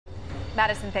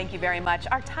Madison, thank you very much.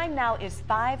 Our time now is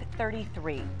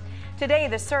 5:33. Today,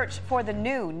 the search for the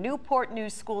new Newport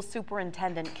News School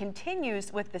superintendent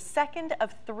continues with the second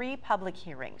of 3 public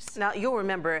hearings. Now, you'll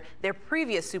remember their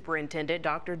previous superintendent,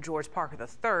 Dr. George Parker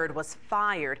III, was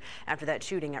fired after that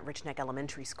shooting at Rich Neck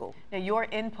Elementary School. Now, your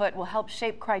input will help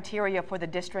shape criteria for the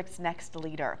district's next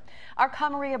leader. Our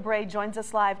KaMaria Braye joins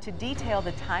us live to detail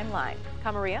the timeline.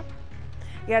 KaMaria?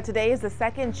 Yeah, today is the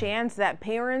second chance that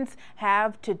parents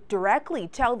have to directly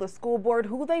tell the school board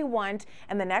who they want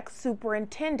and the next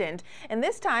superintendent. And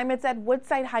this time it's at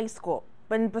Woodside High School.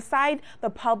 But beside the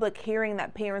public hearing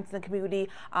that parents in the community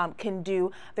can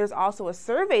do, there's also a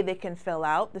survey they can fill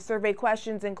out. The survey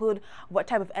questions include what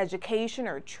type of education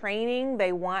or training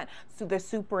they want the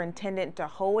superintendent to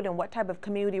hold and what type of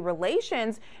community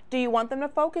relations do you want them to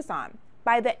focus on.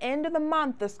 By the end of the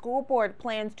month, the school board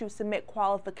plans to submit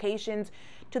qualifications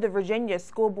to the Virginia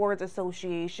School Boards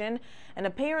Association, and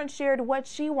a parent shared what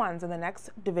she wants in the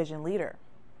next division leader.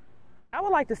 I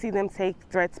would like to see them take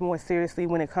threats more seriously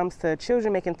when it comes to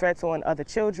children making threats on other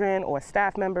children or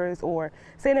staff members or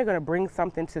saying they're going to bring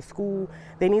something to school.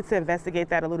 They need to investigate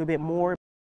that a little bit more.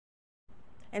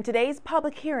 And today's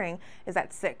public hearing is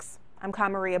at 6. I'm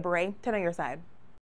KaMaria Braye, 10 on your side.